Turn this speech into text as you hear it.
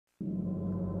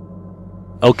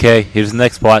Okay, here's the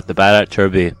next part, the battle at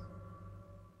Turby.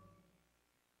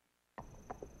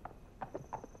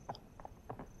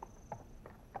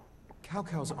 Cao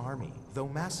Cao's army, though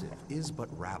massive, is but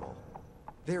rabble.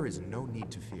 There is no need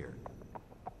to fear.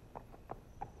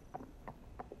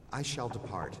 I shall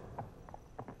depart.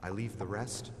 I leave the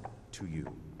rest to you.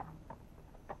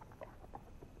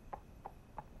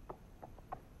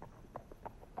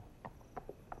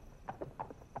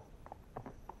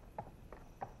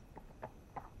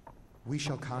 We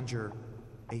shall conjure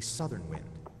a southern wind.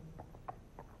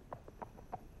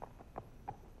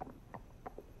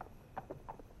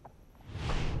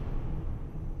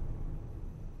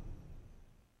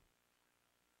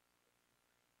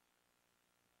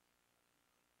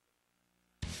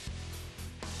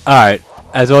 Alright,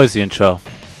 as always, the intro.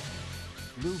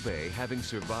 Liu Bei, having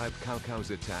survived Cao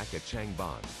Cao's attack at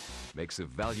Changban, makes a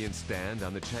valiant stand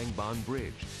on the Changban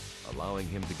Bridge, allowing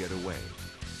him to get away.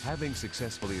 Having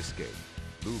successfully escaped,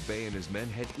 Liu Bei and his men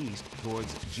head east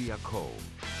towards Jiakou.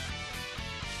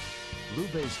 Liu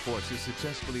Bei's forces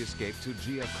successfully escape to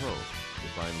Jiakou to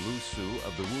find Lu Su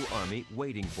of the Wu army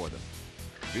waiting for them.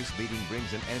 This meeting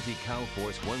brings an anti-Cao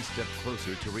force one step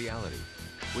closer to reality.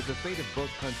 With the fate of both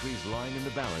countries lying in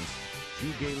the balance,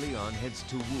 Zhuge Liang heads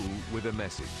to Wu with a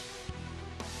message.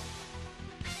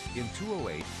 In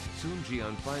 208, Sun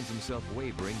Jian finds himself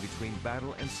wavering between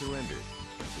battle and surrender,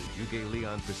 so Zhuge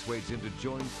Liang persuades him to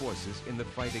join forces in the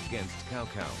fight against Cao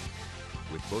Cao.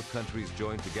 With both countries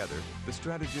joined together, the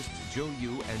strategists Zhou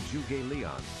Yu and Zhuge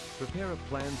Liang prepare a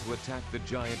plan to attack the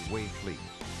giant Wei fleet.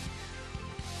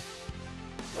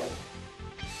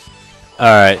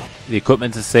 Alright, the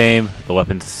equipment's the same, the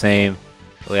weapon's the same.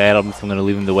 The items, I'm going to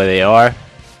leave them the way they are.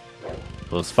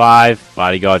 Those 5,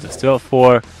 bodyguards are still at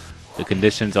 4. The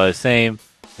conditions are the same.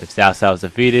 If Cao Cao is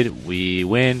defeated, we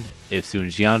win. If Sun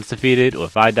Jian is defeated, or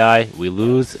if I die, we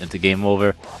lose. It's a game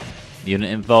over.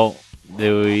 Unit info,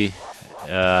 there's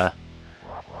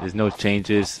no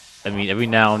changes. I mean, every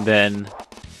now and then,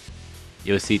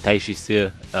 you'll see Taishi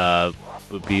Si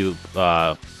would be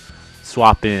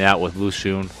swapping it out with Lu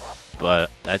Xun. But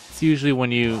that's usually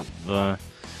when you,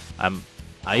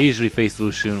 I usually face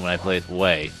Lu Xun when I play with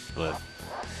Wei, but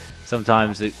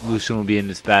sometimes Lu Xun will be in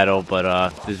this battle, but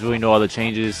there's really no other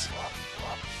changes.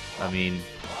 I mean,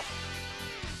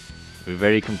 we've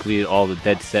already completed all the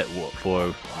dead set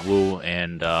for Wu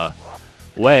and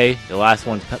Wei. The last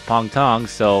one's Tong,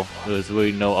 so there's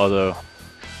really no other,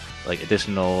 like,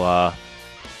 additional,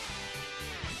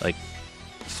 like,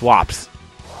 swaps.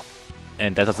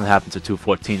 And that doesn't happen to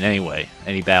 214 anyway.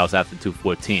 Any battles after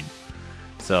 214.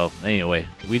 So, anyway,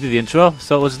 we did the intro,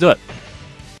 so let's do it.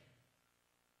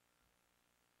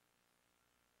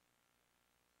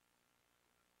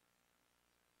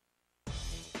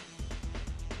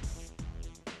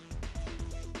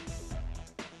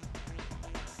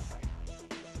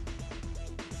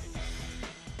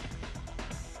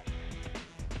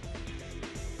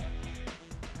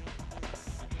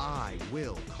 I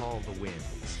will call the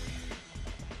winds.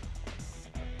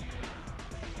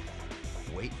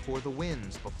 Wait for the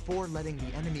winds before letting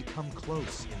the enemy come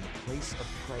close in the place of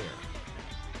prayer.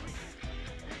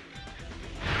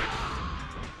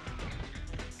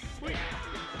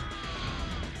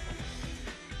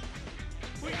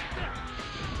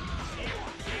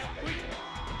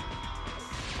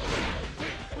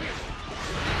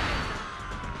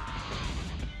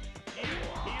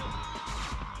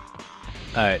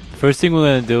 Alright, the first thing we're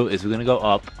gonna do is we're gonna go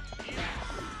up.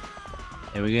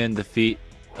 And we're gonna defeat,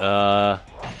 is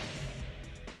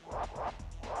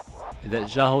that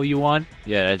Zhao Yuan?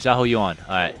 Yeah, that's Zhao Yuan.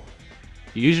 Alright.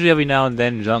 Usually every now and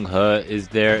then Zheng He is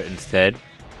there instead.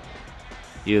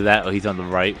 Either that or he's on the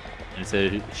right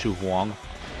instead of Shu Huang.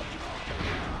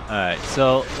 Alright,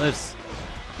 so let's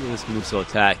do this move to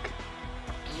attack.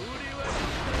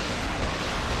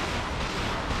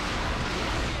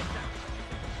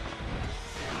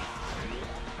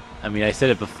 I mean, I said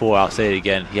it before, I'll say it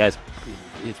again. It's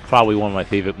probably one of my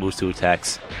favorite moves to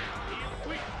attacks.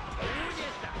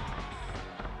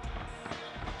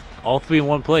 All 3 in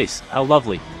one place. How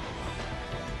lovely.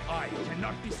 I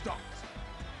cannot be stopped.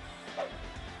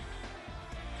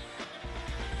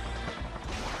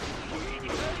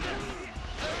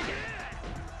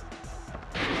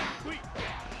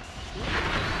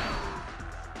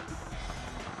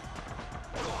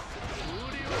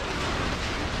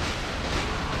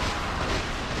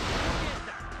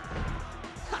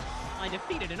 I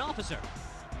defeated an officer.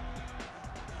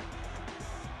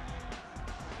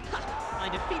 I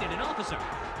defeated an officer.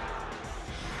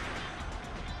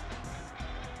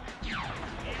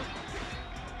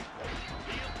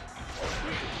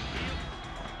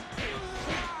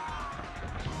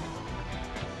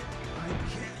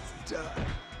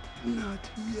 Not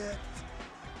yet.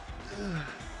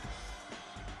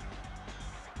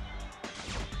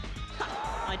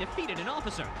 I defeated an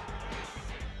officer.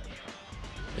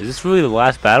 Is this really the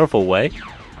last battle for Wei?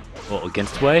 Well,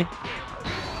 against Wei?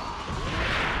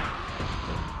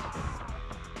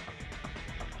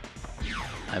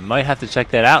 I might have to check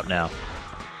that out now.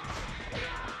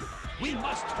 We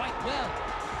must fight well.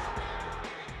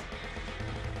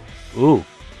 Ooh.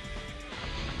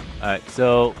 Alright,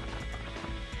 so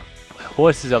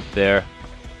horse is up there.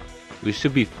 We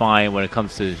should be fine when it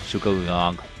comes to Zhuge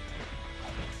Liang.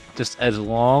 Just as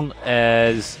long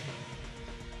as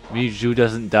Miju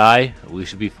doesn't die, we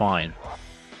should be fine.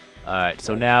 Alright,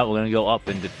 so now we're gonna go up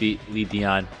and defeat Li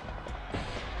Dian.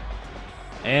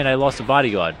 And I lost a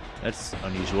bodyguard. That's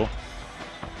unusual.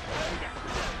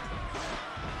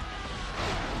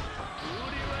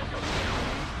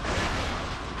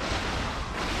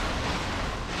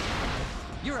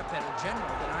 You're a better general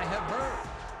than I have heard.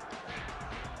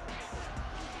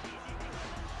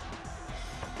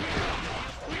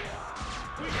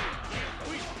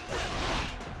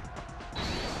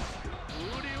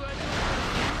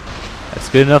 That's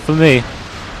good enough for me.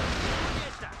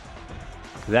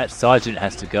 That sergeant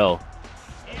has to go.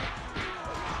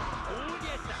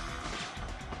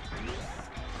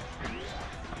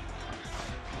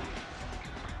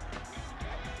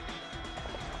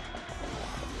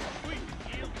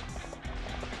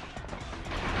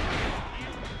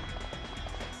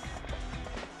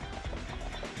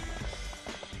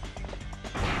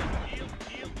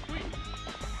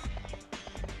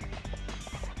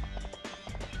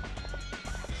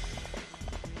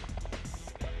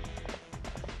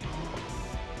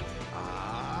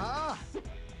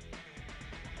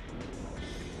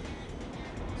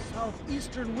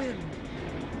 Southeastern wind.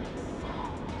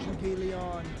 Zhuge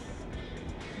Liang.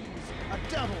 He's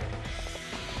a devil.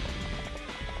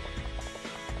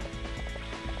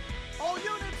 All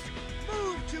units,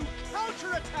 move to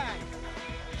counterattack.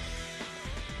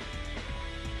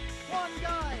 One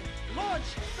guy, launch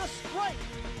the strike.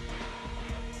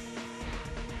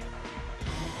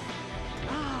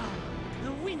 Ah,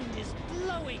 the wind is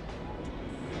blowing.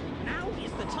 Now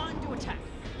is the time to attack.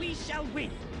 We shall win.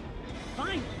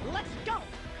 Fine, let's go.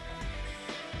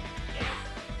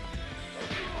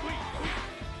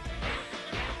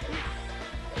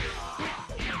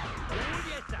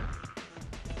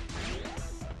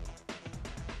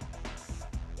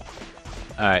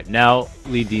 Alright, now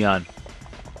Li Dian.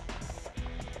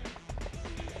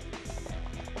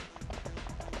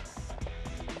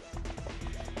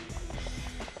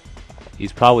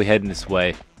 He's probably heading this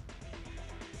way.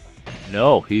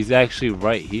 No, he's actually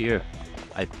right here,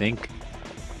 I think.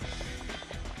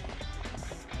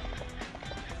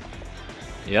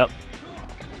 Yep.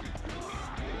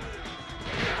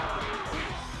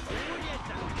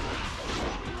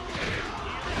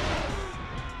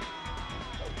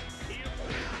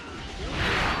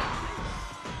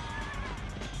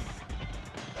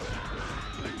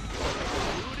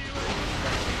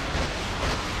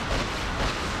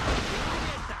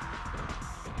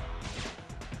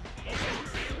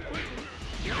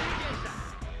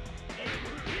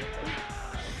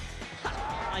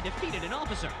 I defeated an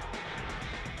officer.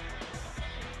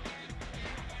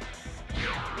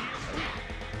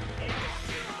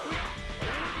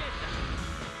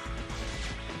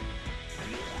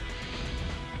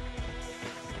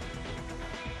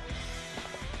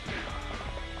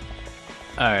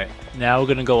 Alright, now we're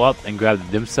gonna go up and grab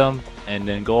the dim sum and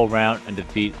then go around and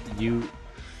defeat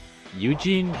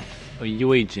Eugene or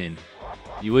Yuejin?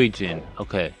 Yuejin,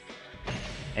 okay.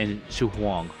 And Shu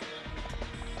Huang.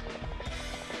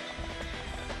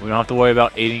 We don't have to worry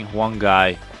about aiding one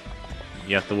guy.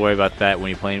 You have to worry about that when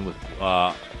you're playing with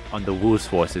under Wu's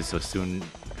forces. So soon,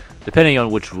 depending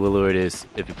on which ruler it is,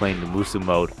 if you're playing the Musu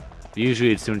mode,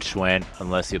 usually it's Sun Xuan,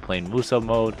 unless you're playing Muso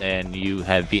mode and you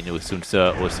have beaten it with Sun Ce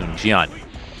or Sun Jian.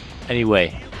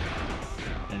 Anyway,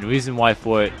 and the reason why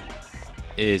for it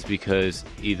is because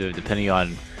either depending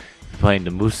on if you're playing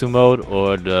the Musu mode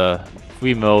or the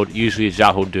free mode, usually it's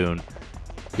Xiahou Dun.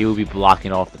 He will be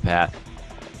blocking off the path.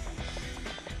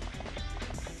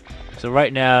 So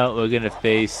right now we're gonna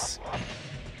face,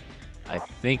 I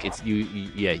think it's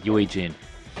Yuejin.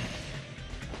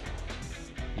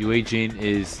 Yuejin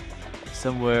is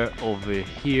somewhere over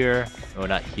here, or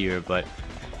not here, but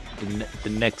the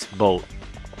next boat.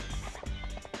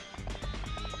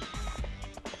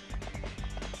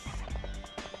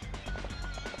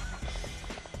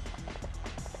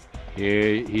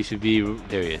 Here he should be.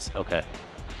 There he is. Okay.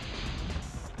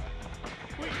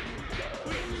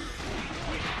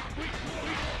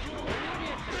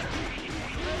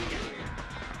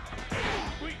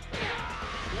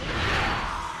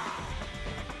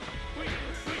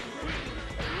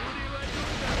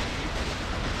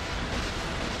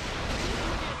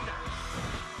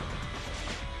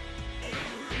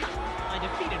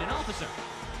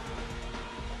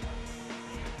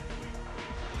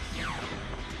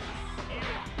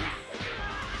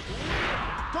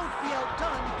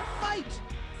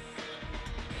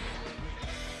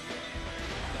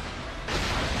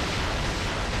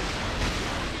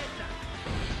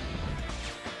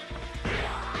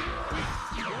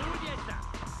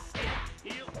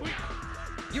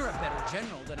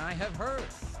 general than I have heard.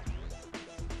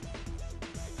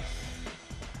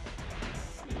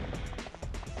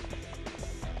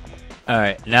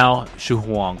 Alright, now Shu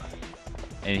Huang.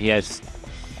 And he has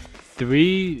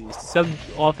 3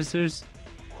 sub-officers?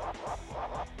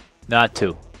 Not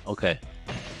 2. Okay.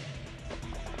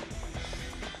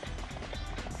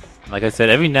 Like I said,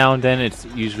 every now and then it's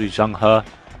usually Zheng He.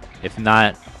 If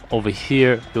not, over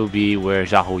here, it'll be where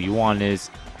Xiahou Yuan is.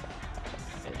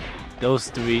 Those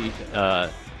 3,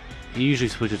 he usually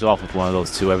switches off with one of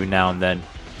those 2 every now and then.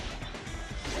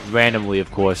 Randomly,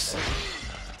 of course.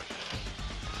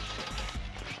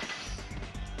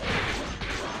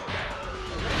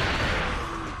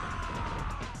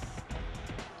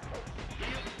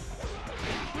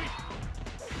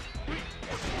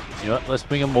 You know what, let's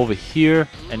bring him over here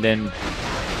and then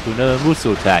do another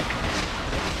Musu attack.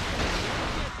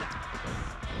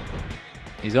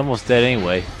 He's almost dead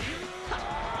anyway.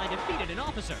 I defeated an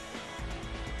officer.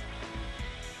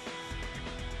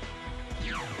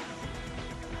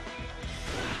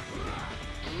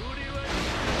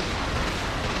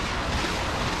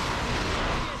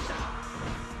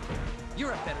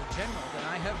 You're a better general than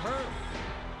I have heard.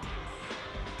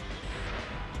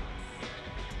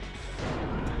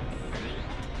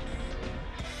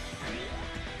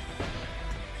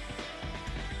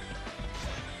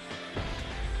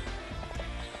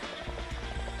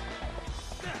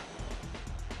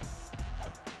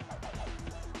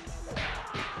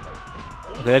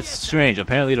 Okay, that's strange.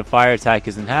 Apparently the fire attack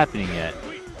isn't happening yet.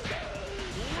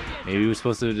 Maybe we're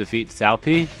supposed to defeat Cao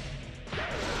Pi?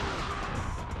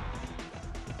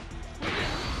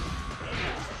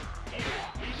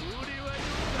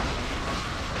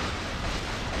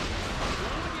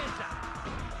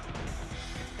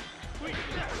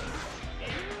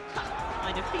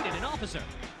 I defeated an officer.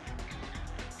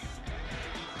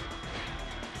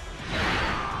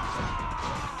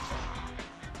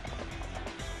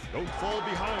 Don't fall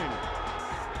behind.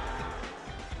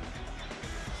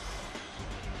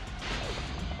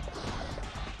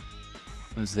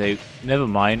 Let's say, never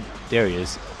mind. There he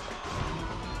is.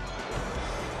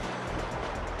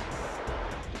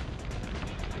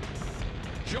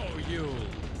 Show you.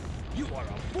 You are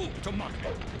a fool to mock me.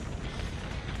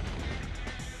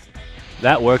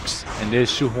 That works. And there's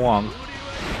Shu Huang.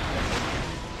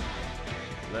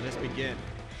 Let us begin.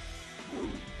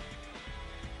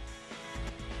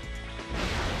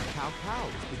 Cao Cao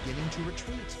is beginning to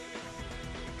retreat.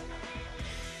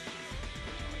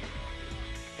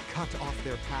 Cut off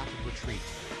their path of retreat.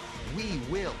 We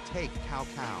will take Cao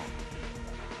Cao.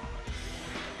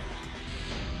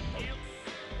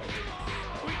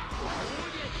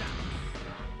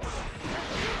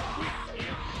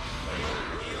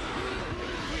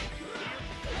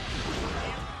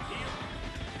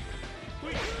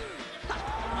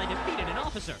 I defeated an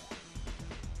officer.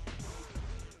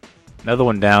 Another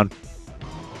one down.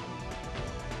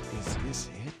 Is this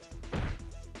it?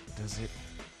 Does it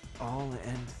all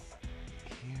end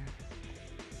here?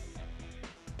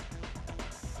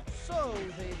 So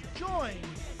they've joined.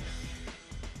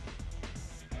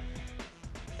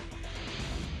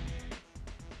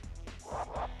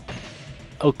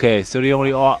 Okay, so the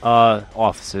only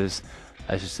officers,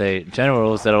 I should say,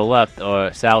 generals that are left are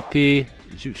Cao Pi,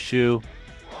 Zhu Shu,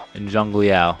 and Zheng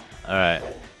Liao. Alright.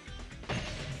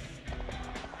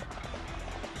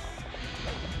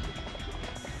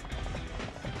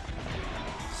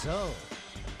 So,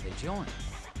 they joined.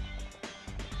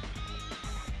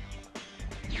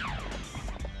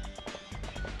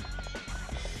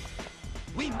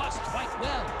 We must fight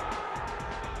well.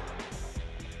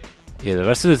 Yeah, the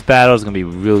rest of this battle is going to be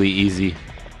really easy.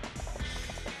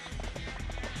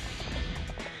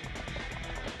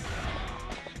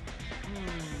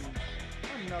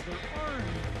 Another army.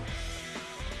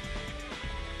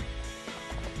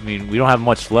 I mean, we don't have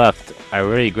much left. I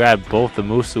already grabbed both the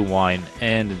Musu wine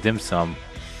and the dim sum.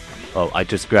 Oh, I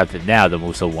just grabbed it now, the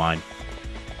Musu wine.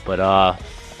 But,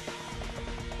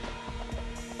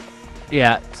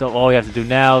 yeah, so all we have to do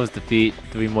now is defeat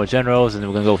 3 more generals, and then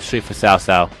we're going to go straight for Cao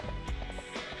Cao.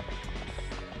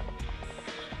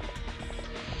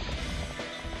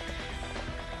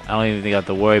 I don't even think I have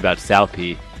to worry about Cao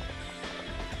Pi.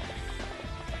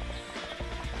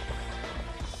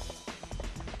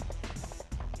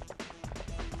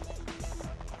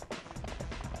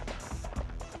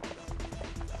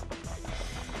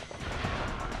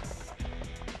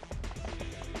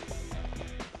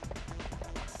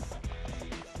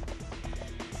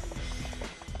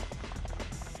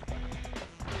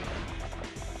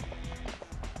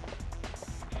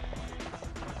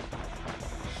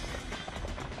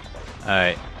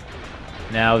 Alright.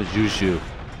 Now Zhu Shu.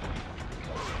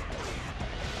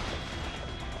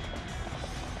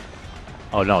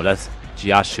 Oh no, that's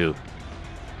Jiashu.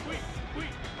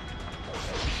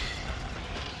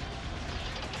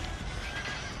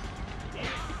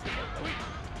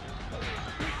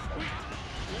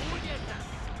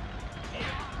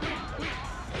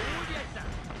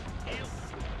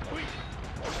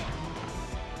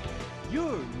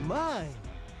 You're mine.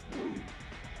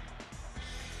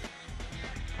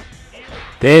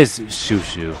 There's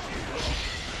Shushu.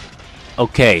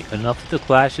 Okay, enough of the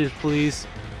clashes, please.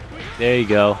 There you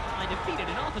go. I defeated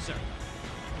an officer.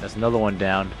 That's another one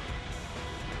down.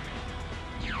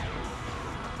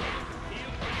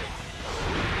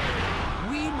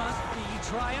 We must be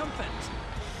triumphant.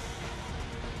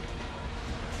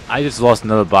 I just lost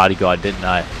another bodyguard, didn't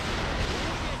I?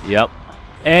 Yep.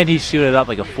 And he shielded up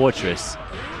like a fortress.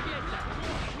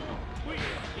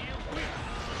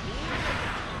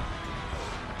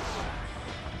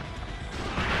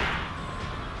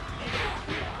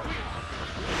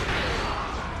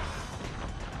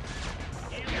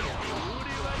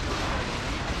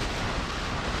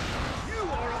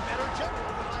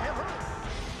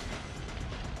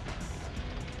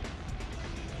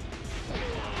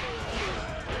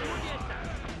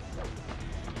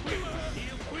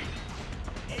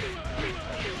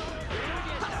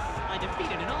 I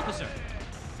defeated an officer.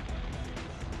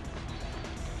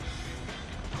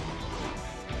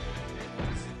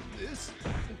 This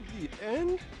the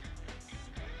end?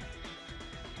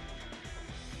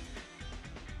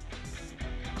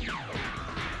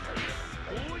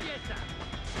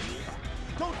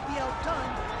 Don't be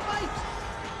outdone. Fight!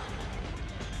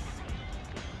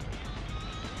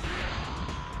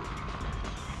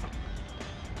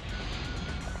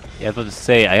 Yeah, I was about to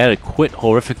say, I had to quit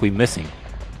horrifically missing.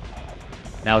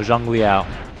 Now Zhang Liao.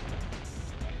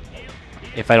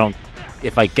 If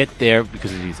I get there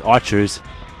because of these archers.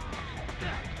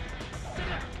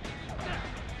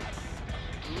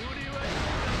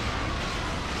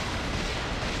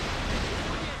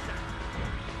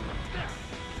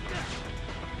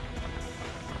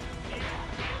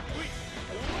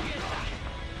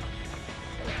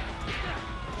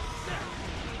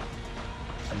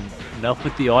 Enough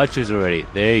with the archers already.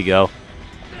 There you go.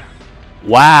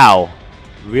 Wow.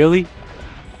 Really?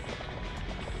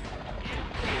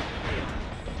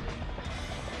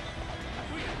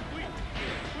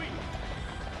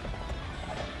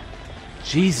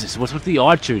 Jesus, what's with the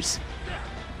archers?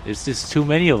 There's just too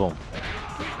many of them.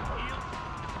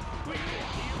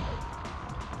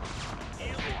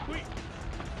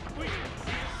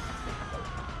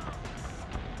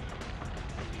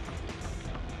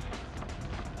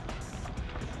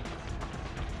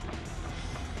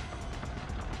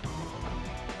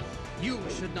 You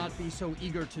should not be so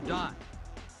eager to die.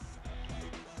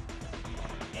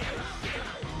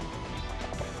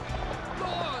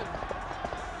 Lord!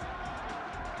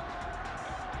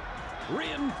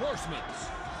 Reinforcements!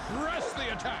 Press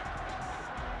the attack!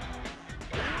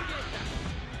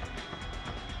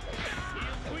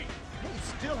 We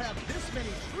still have this many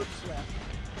troops left.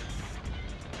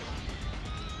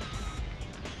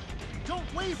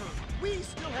 Don't waver. We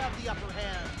still have the upper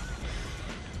hand.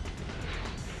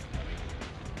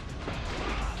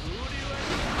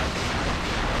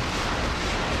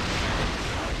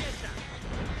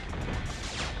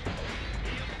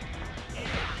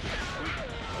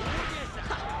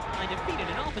 I defeated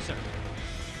an officer.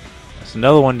 That's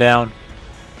another one down.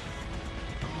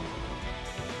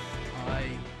 I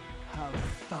have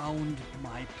found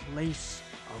my place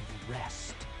of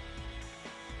rest.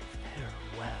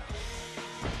 Farewell.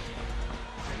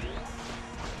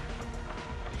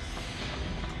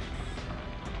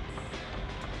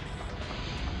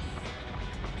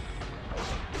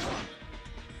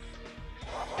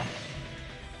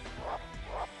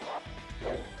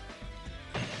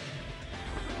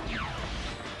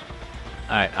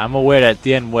 Alright, I'm aware that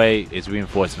Dianwei is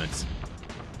reinforcements.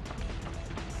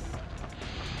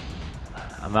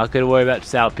 I'm not gonna worry about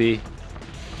South P.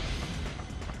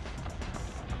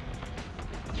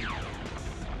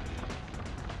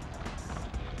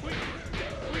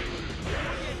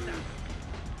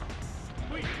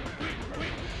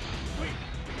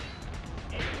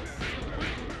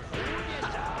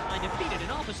 I defeated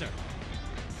an officer.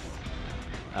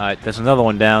 Alright, that's another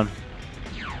one down.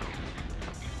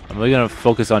 I'm really gonna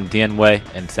focus on Dianwei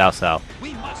and Cao Cao.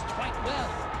 We must fight well.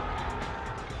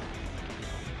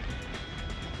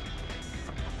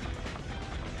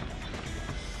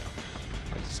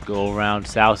 Let's go around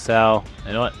Cao Cao.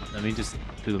 You know what? Let me just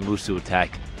do the Musu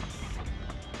attack.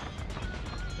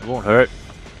 It won't hurt.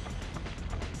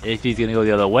 If he's gonna go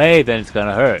the other way, then it's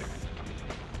gonna hurt.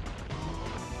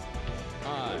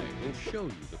 I will show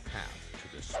you the path to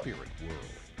the spirit world.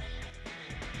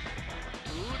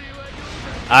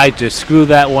 I just screwed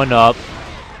that one up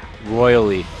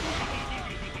royally.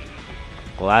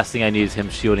 The last thing I need is him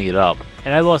shielding it up.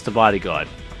 And I lost the bodyguard.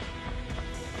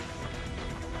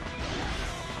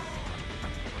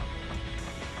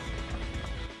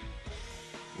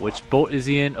 Which boat is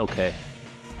he in? Okay.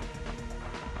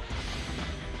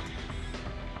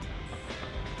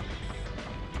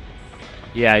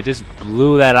 Yeah, I just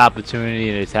blew that opportunity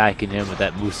in attacking him with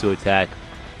that Musu attack.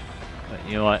 But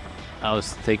you know what? I'll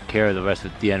just take care of the rest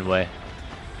of the Way.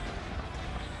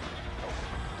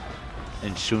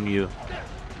 And Shunyu.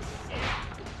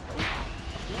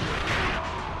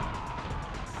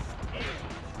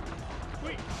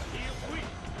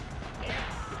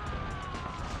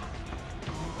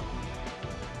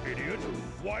 Idiot,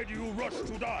 why do you rush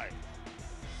to die?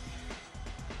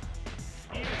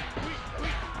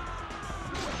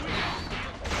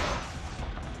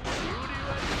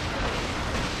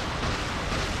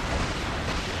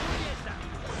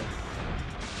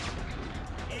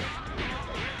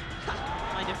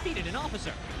 I defeated an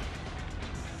officer.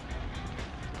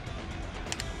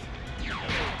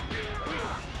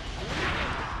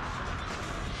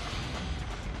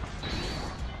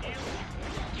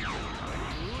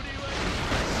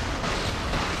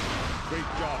 Great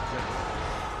job, General.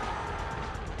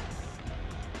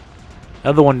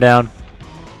 Another one down.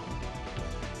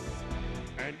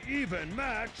 An even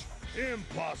match?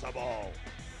 Impossible.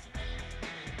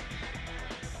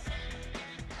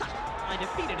 I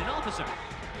defeated an officer.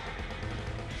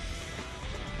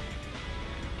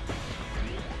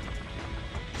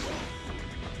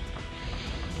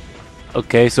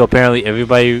 Okay, so apparently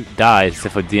everybody dies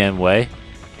except for Way.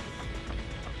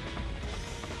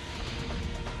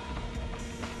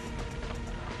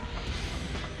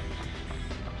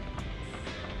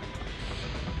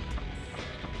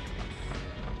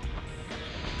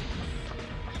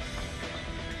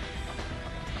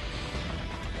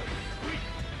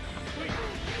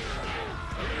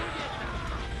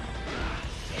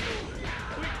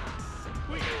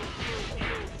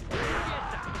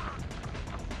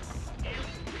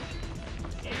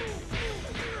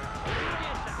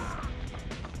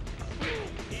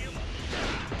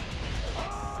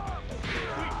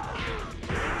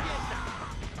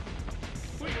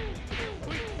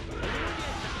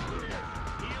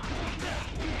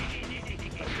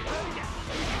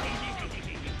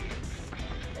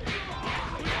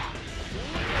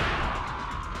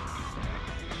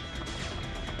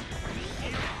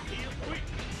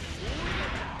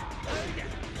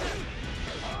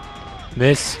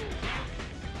 Miss.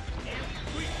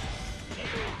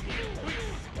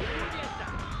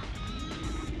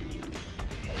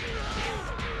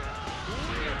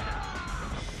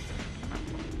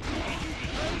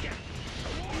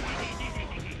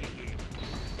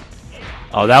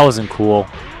 Oh, that wasn't cool.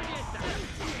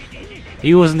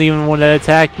 He wasn't even the one that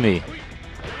attacked me.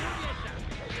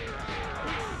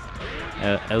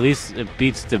 At least it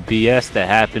beats the BS that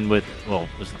happened with, well,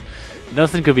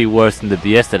 nothing could be worse than the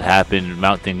BS that happened in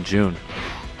Mount June,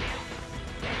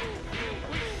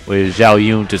 where Zhao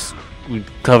Yun just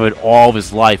recovered all of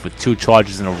his life with 2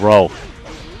 charges in a row.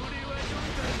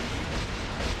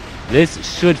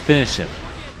 This should finish him.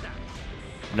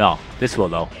 No, this will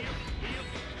though.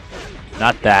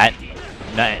 Not that.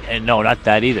 No, not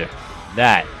that either.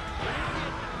 That.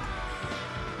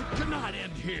 It cannot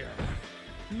end here.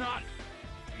 Not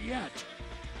yet.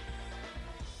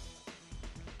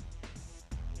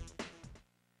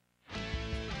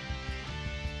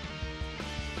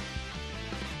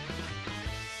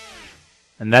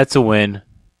 And that's a win.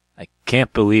 I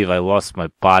can't believe I lost my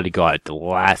bodyguard at the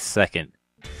last second.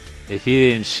 If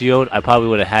he didn't shield, I probably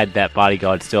would have had that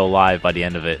bodyguard still alive by the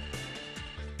end of it.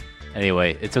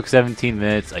 Anyway, it took 17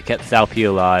 minutes. I kept Cao Pi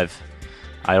alive.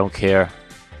 I don't care.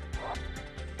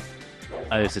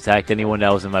 I just attacked anyone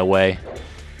that was in my way.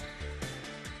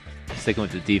 Sticking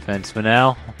with the defense for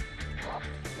now.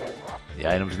 The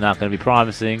item's not going to be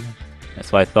promising.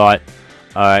 That's what I thought.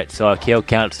 Alright, so our KO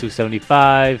count is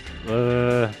 275.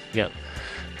 Yeah.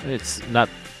 It's not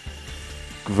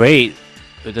great.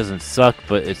 It doesn't suck,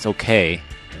 but it's okay.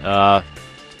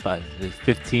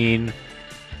 15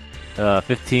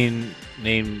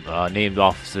 named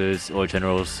officers or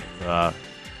generals.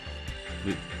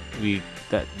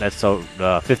 That's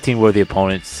 15 worthy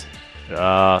opponents.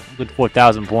 Good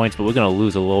 4,000 points, but we're gonna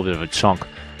lose a little bit of a chunk.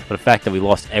 But the fact that we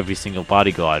lost every single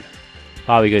bodyguard,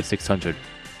 probably good 600,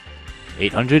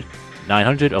 800,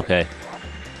 900. Okay.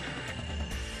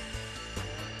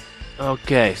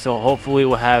 Okay, so hopefully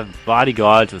we'll have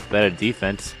bodyguards with better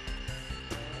defense.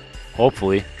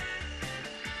 Hopefully.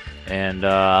 And,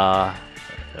 no,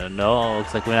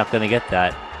 looks like we're not going to get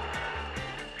that.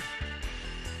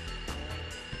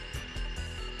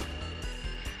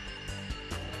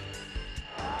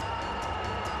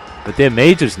 But they're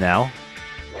majors now.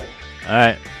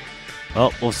 Alright.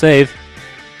 Well, we'll save.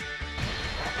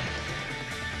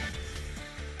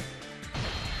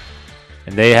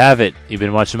 And there you have it. You've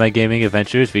been watching my gaming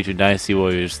adventures featuring Dynasty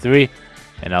Warriors 3.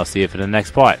 And I'll see you for the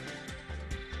next part.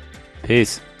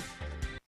 Peace.